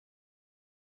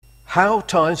How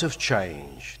Times Have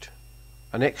Changed.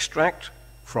 An extract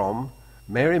from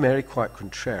Mary, Mary, Quite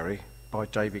Contrary by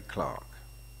David Clark.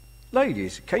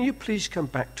 Ladies, can you please come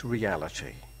back to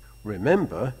reality?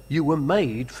 Remember, you were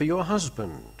made for your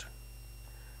husband.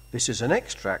 This is an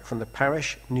extract from the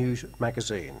Parish News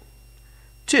magazine.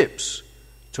 Tips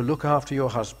to look after your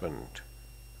husband.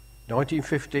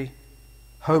 1950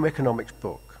 Home Economics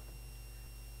book.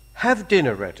 Have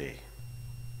dinner ready.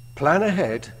 Plan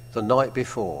ahead the night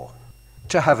before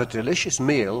to have a delicious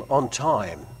meal on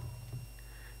time.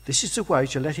 This is the way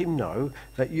to let him know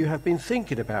that you have been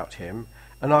thinking about him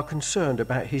and are concerned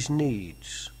about his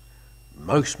needs.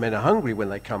 Most men are hungry when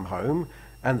they come home,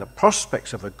 and the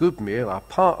prospects of a good meal are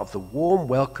part of the warm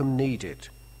welcome needed.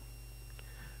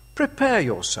 Prepare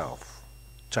yourself.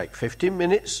 Take 15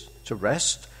 minutes to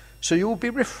rest so you will be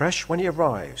refreshed when he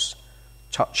arrives.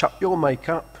 Touch up your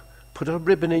makeup, put a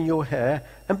ribbon in your hair,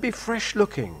 and be fresh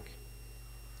looking.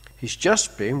 He's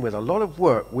just been with a lot of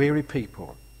work-weary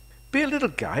people. Be a little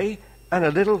gay and a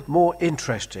little more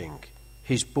interesting.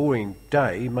 His boring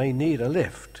day may need a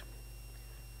lift.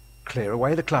 Clear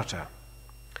away the clutter.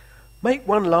 Make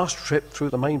one last trip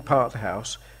through the main part of the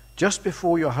house just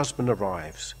before your husband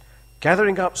arrives,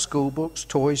 gathering up school books,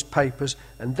 toys, papers,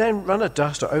 and then run a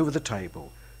duster over the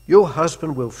table. Your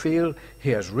husband will feel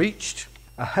he has reached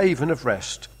a haven of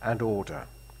rest and order.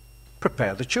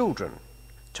 Prepare the children.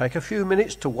 Take a few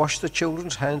minutes to wash the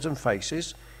children's hands and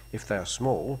faces, if they are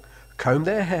small, comb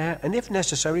their hair, and if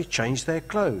necessary, change their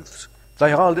clothes.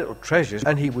 They are little treasures,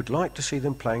 and he would like to see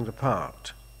them playing the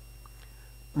part.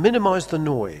 Minimize the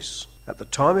noise. At the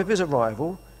time of his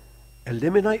arrival,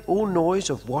 eliminate all noise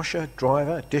of washer,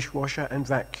 dryer, dishwasher, and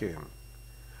vacuum.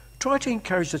 Try to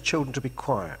encourage the children to be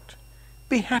quiet.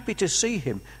 Be happy to see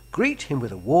him. Greet him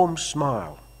with a warm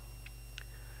smile.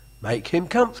 Make him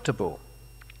comfortable.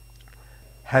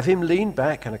 Have him lean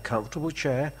back in a comfortable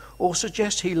chair, or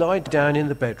suggest he lie down in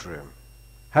the bedroom.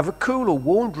 Have a cool or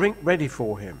warm drink ready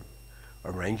for him.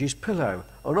 Arrange his pillow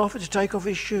and offer to take off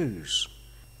his shoes.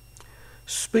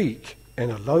 Speak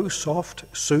in a low, soft,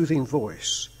 soothing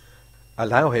voice.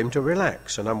 Allow him to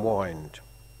relax and unwind.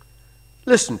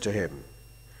 Listen to him.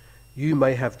 You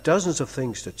may have dozens of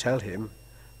things to tell him,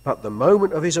 but the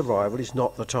moment of his arrival is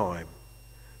not the time.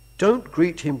 Don't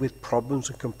greet him with problems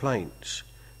and complaints.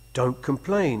 Don't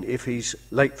complain if he's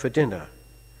late for dinner.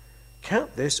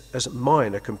 Count this as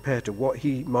minor compared to what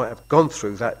he might have gone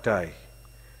through that day.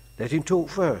 Let him talk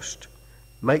first.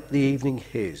 Make the evening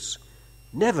his.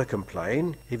 Never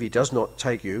complain if he does not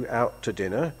take you out to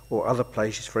dinner or other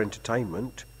places for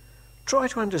entertainment. Try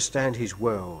to understand his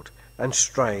world and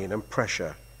strain and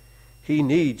pressure. He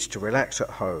needs to relax at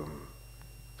home.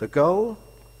 The goal?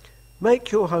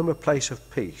 Make your home a place of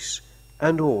peace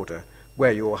and order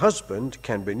where your husband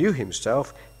can renew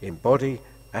himself in body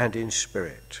and in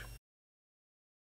spirit.